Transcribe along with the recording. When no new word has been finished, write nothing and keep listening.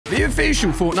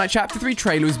official Fortnite Chapter 3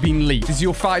 trailer has been leaked. This is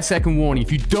your 5-second warning. If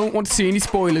you don't want to see any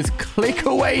spoilers, click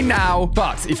away now.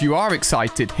 But if you are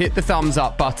excited, hit the thumbs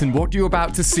up button. What you're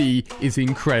about to see is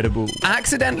incredible.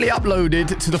 Accidentally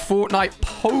uploaded to the Fortnite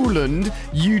Poland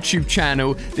YouTube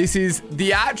channel. This is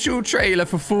the actual trailer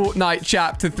for Fortnite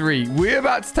Chapter 3. We're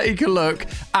about to take a look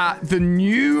at the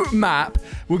new map.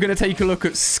 We're going to take a look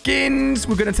at skins.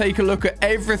 We're going to take a look at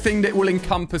everything that will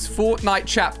encompass Fortnite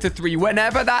Chapter 3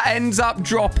 whenever that ends up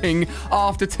dropping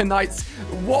after tonight's,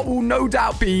 what will no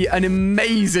doubt be an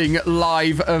amazing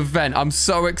live event. I'm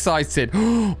so excited.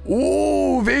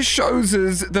 Oh, this shows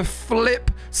us the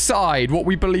flip side, what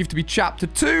we believe to be Chapter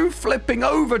 2, flipping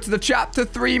over to the Chapter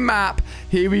 3 map.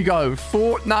 Here we go.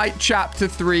 Fortnite Chapter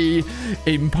 3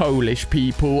 in Polish,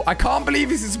 people. I can't believe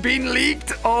this has been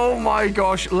leaked. Oh my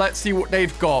gosh. Let's see what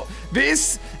they've got.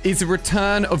 This is a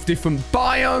return of different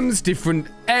biomes, different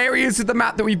areas of the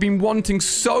map that we've been wanting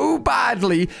so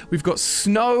badly. We've got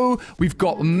snow, we've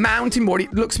got mountain, what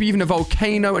it looks to be even a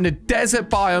volcano, and a desert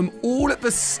biome all at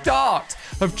the start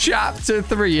of Chapter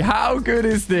 3. How good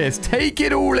is this? Take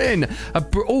it all in.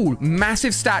 Oh,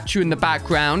 massive statue in the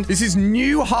background. This is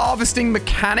new harvesting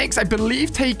mechanics. I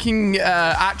believe taking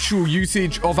actual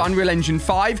usage of Unreal Engine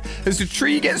 5. As the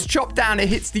tree gets chopped down, it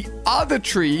hits the other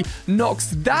tree,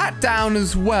 knocks that down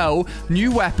as well.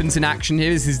 New weapons in action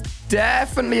here. This is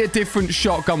definitely a different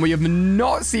shotgun. We have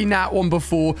not seen that one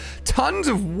before. Tons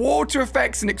of water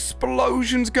effects and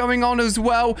explosions going on as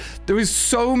well. There is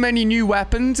so many new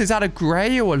weapons. Is that a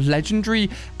gray or a legendary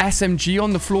SMG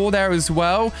on the floor there as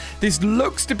well? This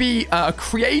looks to be a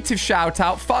creative shout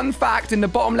out. Fun fact, in the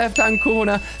bottom left-hand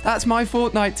corner, that's my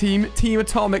Fortnite team, Team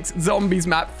Atomic's Zombies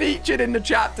map, featured in the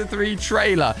Chapter 3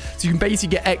 trailer. So you can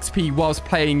basically get XP whilst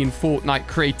playing in Fortnite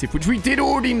Creative, which we did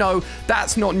already know.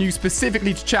 That's not new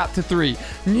specifically to Chapter 3.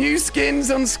 New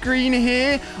skins on screen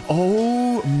here.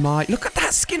 Oh my, look at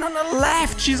that skin on the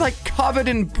left. She's like covered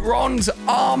in bronze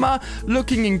armor,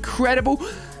 looking incredible.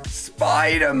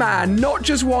 Spider-Man, not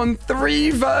just one, 3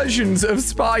 versions of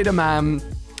Spider-Man.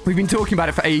 We've been talking about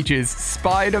it for ages.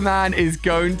 Spider-Man is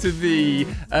going to be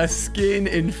a skin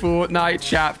in Fortnite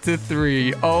Chapter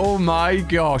 3. Oh my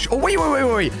gosh. Oh,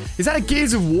 wait. Is that a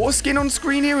Gears of War skin on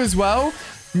screen here as well?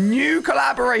 New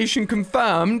collaboration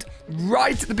confirmed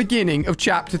right at the beginning of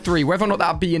Chapter 3. Whether or not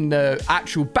that'll be in the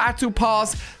actual Battle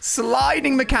Pass,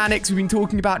 sliding mechanics. We've been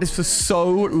talking about this for so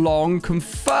long.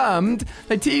 Confirmed.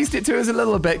 They teased it to us a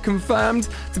little bit. Confirmed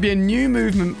to be a new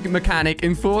movement mechanic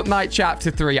in Fortnite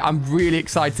Chapter 3. I'm really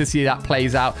excited to see that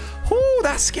plays out. Oh,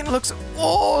 that skin looks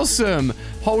awesome.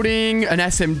 Holding an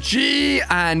SMG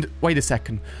and... Wait a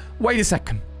second.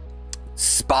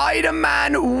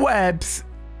 Spider-Man webs.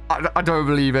 I don't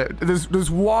believe it.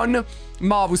 There's one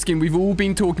Marvel skin we've all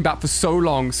been talking about for so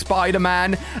long,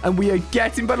 Spider-Man, and we are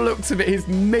getting, by the looks of it, his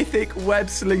mythic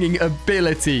web-slinging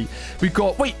ability. We've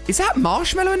got, wait, is that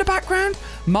Marshmallow in the background?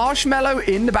 Marshmallow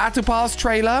in the Battle Pass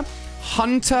trailer.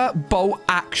 Hunter Bolt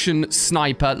Action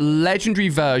Sniper, legendary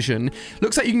version.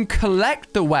 Looks like you can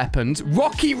collect the weapons.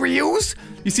 Rocky Reels.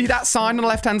 You see that sign on the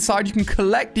left-hand side? You can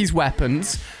collect these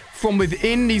weapons from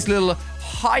within these little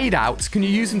hideouts. Can you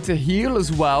use them to heal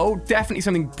as well? Definitely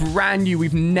something brand new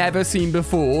we've never seen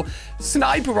before.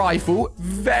 Sniper rifle,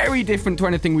 very different to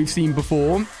anything we've seen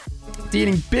before.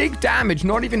 Dealing big damage,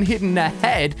 not even hitting their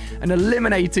head and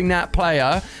eliminating that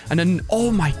player. And then, oh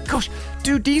my gosh,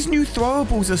 dude, these new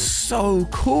throwables are so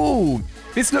cool.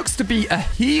 This looks to be a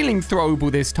healing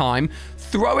throwable this time.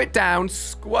 Throw it down,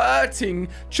 squirting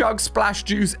chug splash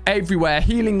juice everywhere,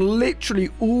 healing literally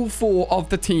all 4 of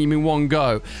the team in one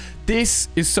go. This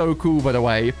is so cool, by the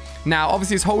way. Now,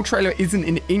 obviously, this whole trailer isn't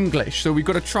in English, so we've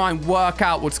got to try and work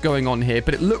out what's going on here.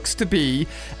 But it looks to be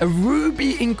a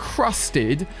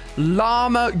ruby-encrusted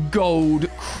llama gold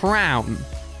crown.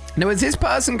 Now, as this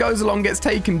person goes along, gets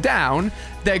taken down,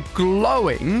 they're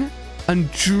glowing and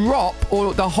drop,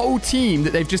 or the whole team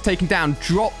that they've just taken down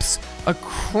drops a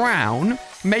crown.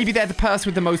 Maybe they're the person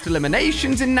with the most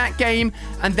eliminations in that game,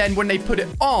 and then when they put it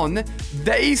on,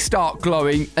 they start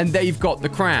glowing and they've got the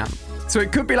crown. So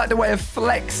it could be like the way of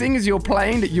flexing as you're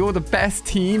playing that you're the best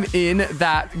team in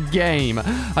that game.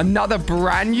 Another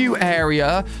brand new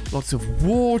area, lots of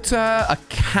water,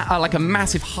 like a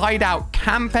massive hideout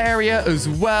camp area as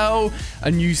well,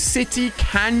 a new city,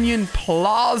 Canyon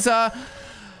Plaza.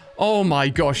 Oh my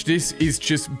gosh, this is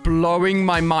just blowing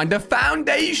my mind. The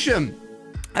foundation.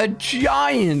 A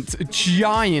giant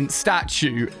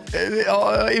statue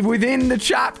within the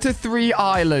Chapter 3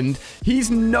 island.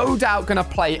 He's no doubt going to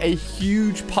play a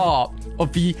huge part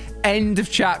of the end of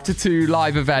Chapter 2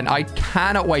 live event. I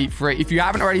cannot wait for it. If you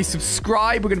haven't already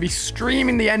subscribed, we're going to be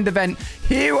streaming the end event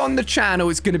here on the channel.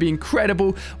 It's going to be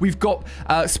incredible. We've got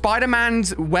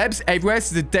Spider-Man's webs everywhere.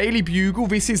 This is a Daily Bugle.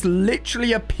 This is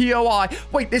literally a POI.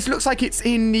 Wait, this looks like it's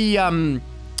in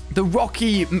the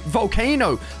rocky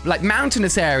volcano, like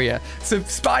mountainous area. So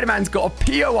Spider-Man's got a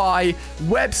POI,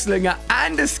 web slinger,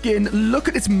 and a skin. Look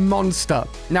at this monster.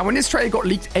 Now, when this trailer got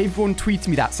leaked, everyone tweeted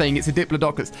me that, saying it's a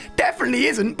Diplodocus. Definitely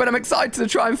isn't, but I'm excited to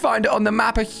try and find it on the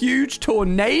map. A huge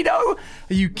tornado?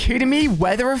 Are you kidding me?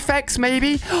 Weather effects,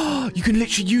 maybe? You can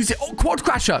literally use it. Oh, Quad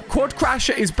Crasher. Quad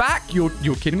Crasher is back. You're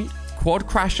kidding me? Quad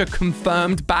Crasher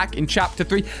confirmed back in Chapter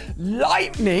 3.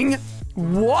 Lightning?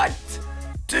 What?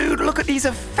 Dude, look at these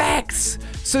effects.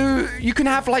 So you can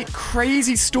have like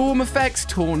crazy storm effects,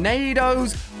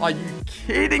 tornadoes. Are you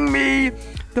kidding me?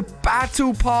 The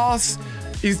Battle Pass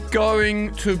is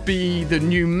going to be, the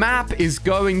new map is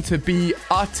going to be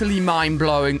utterly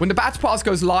mind-blowing. When the Battle Pass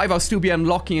goes live, I'll still be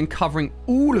unlocking and covering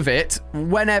all of it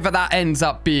whenever that ends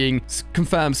up being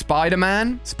confirmed.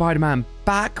 Spider-Man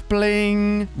back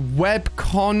bling, web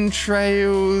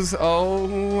contrails.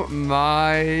 Oh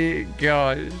my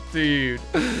gosh, dude.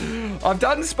 I've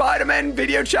done Spider-Man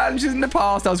video challenges in the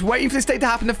past. I was waiting for this day to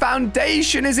happen. The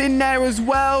foundation is in there as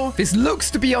well. This looks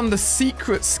to be on the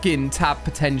secret skin tab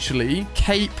potentially.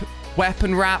 Cape,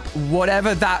 weapon wrap,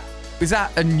 whatever that. Is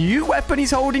that a new weapon he's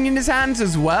holding in his hands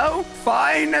as well?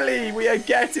 Finally, we are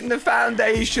getting the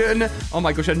foundation. Oh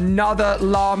my gosh, another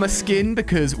llama skin,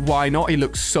 because why not? He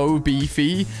looks so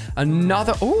beefy.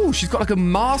 Another, oh, she's got like a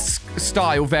mask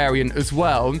style variant as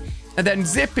well. And then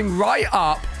zipping right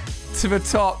up to the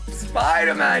top,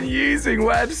 Spider-Man using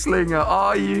web slinger.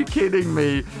 Are you kidding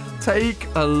me? Take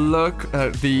a look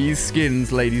at these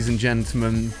skins, ladies and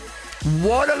gentlemen.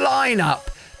 What a lineup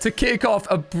to kick off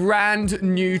a brand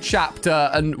new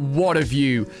chapter, and what a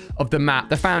view of the map.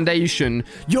 The foundation.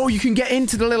 Yo, you can get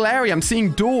into the little area. I'm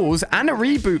seeing doors and a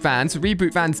reboot van. So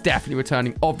reboot van's definitely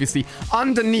returning, obviously.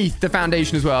 Underneath the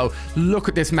foundation as well. Look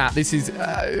at this map. This is...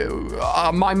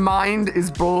 my mind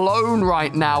is blown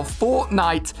right now.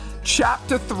 Fortnite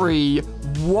Chapter 3.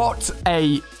 What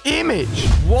a image.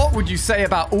 What would you say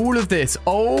about all of this?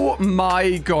 Oh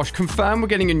my gosh. Confirmed we're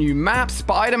getting a new map.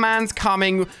 Spider-Man's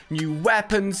coming. New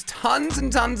weapons. Tons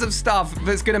and tons of stuff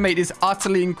that's going to make this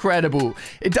utterly incredible.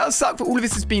 It does suck that all of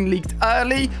this has been leaked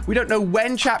early. We don't know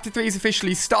when Chapter 3 is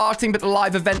officially starting, but the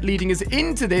live event leading us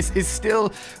into this is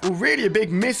still, well, really a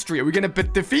big mystery. Are we going to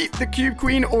defeat the Cube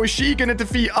Queen, or is she going to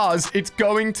defeat us? It's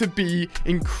going to be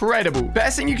incredible.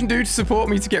 Best thing you can do to support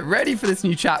me to get ready for this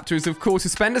new chapter is, of course, to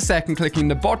spend a second clicking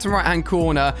the bottom right-hand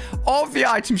corner of the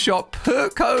item shop.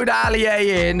 Put code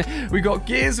ALIE in. We got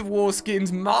Gears of War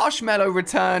skins, Marshmallow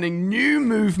returning, new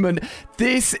movement.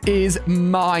 This is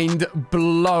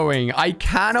mind-blowing. I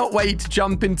cannot wait to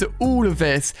jump into all of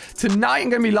this. Tonight, I'm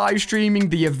going to be live streaming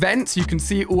the events. You can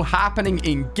see it all happening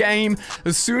in-game.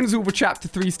 As soon as all the Chapter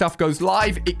 3 stuff goes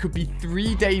live, it could be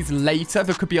 3 days later.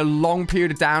 There could be a long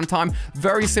period of downtime.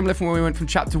 Very similar from when we went from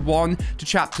Chapter 1 to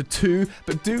Chapter 2.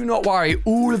 But do not worry,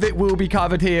 all of it will be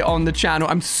covered here on the channel.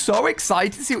 I'm so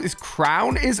excited to see what this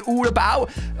crown is all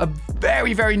about. A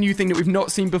very, very new thing that we've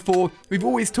not seen before. We've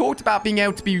always talked about being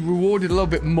able to be rewarded a little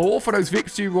bit more for those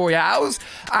victory royales,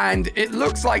 and it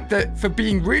looks like that for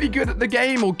being really good at the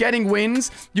game or getting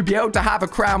wins, you'll be able to have a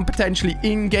crown potentially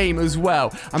in-game as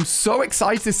well. I'm so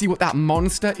excited to see what that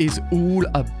monster is all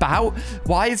about.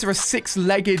 Why is there a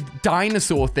 6-legged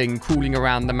dinosaur thing crawling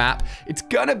around the map? It's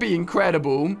gonna be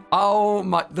incredible. Oh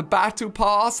my, the Battle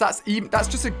Pass, that's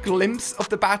just a glimpse of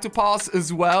the Battle Pass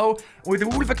as well, with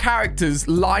all of the characters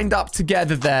lined up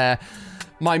together there.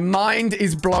 My mind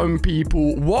is blown,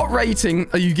 people. What rating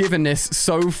are you giving this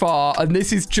so far? And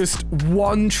this is just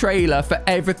one trailer for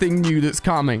everything new that's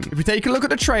coming. If we take a look at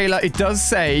the trailer, it does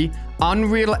say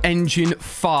Unreal Engine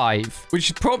 5,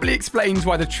 which probably explains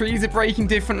why the trees are breaking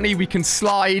differently. We can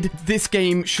slide. This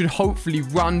game should hopefully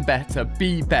run better,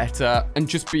 be better, and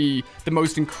just be the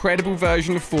most incredible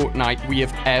version of Fortnite we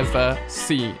have ever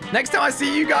seen. Next time I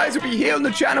see you guys will be here on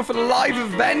the channel for the live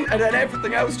event, and then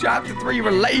everything else Chapter 3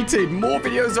 related. More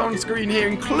videos on screen here,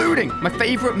 including my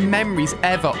favorite memories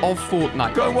ever of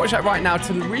Fortnite. Go and watch that right now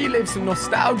to relive some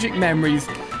nostalgic memories.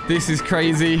 This is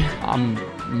crazy.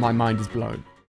 My mind is blown.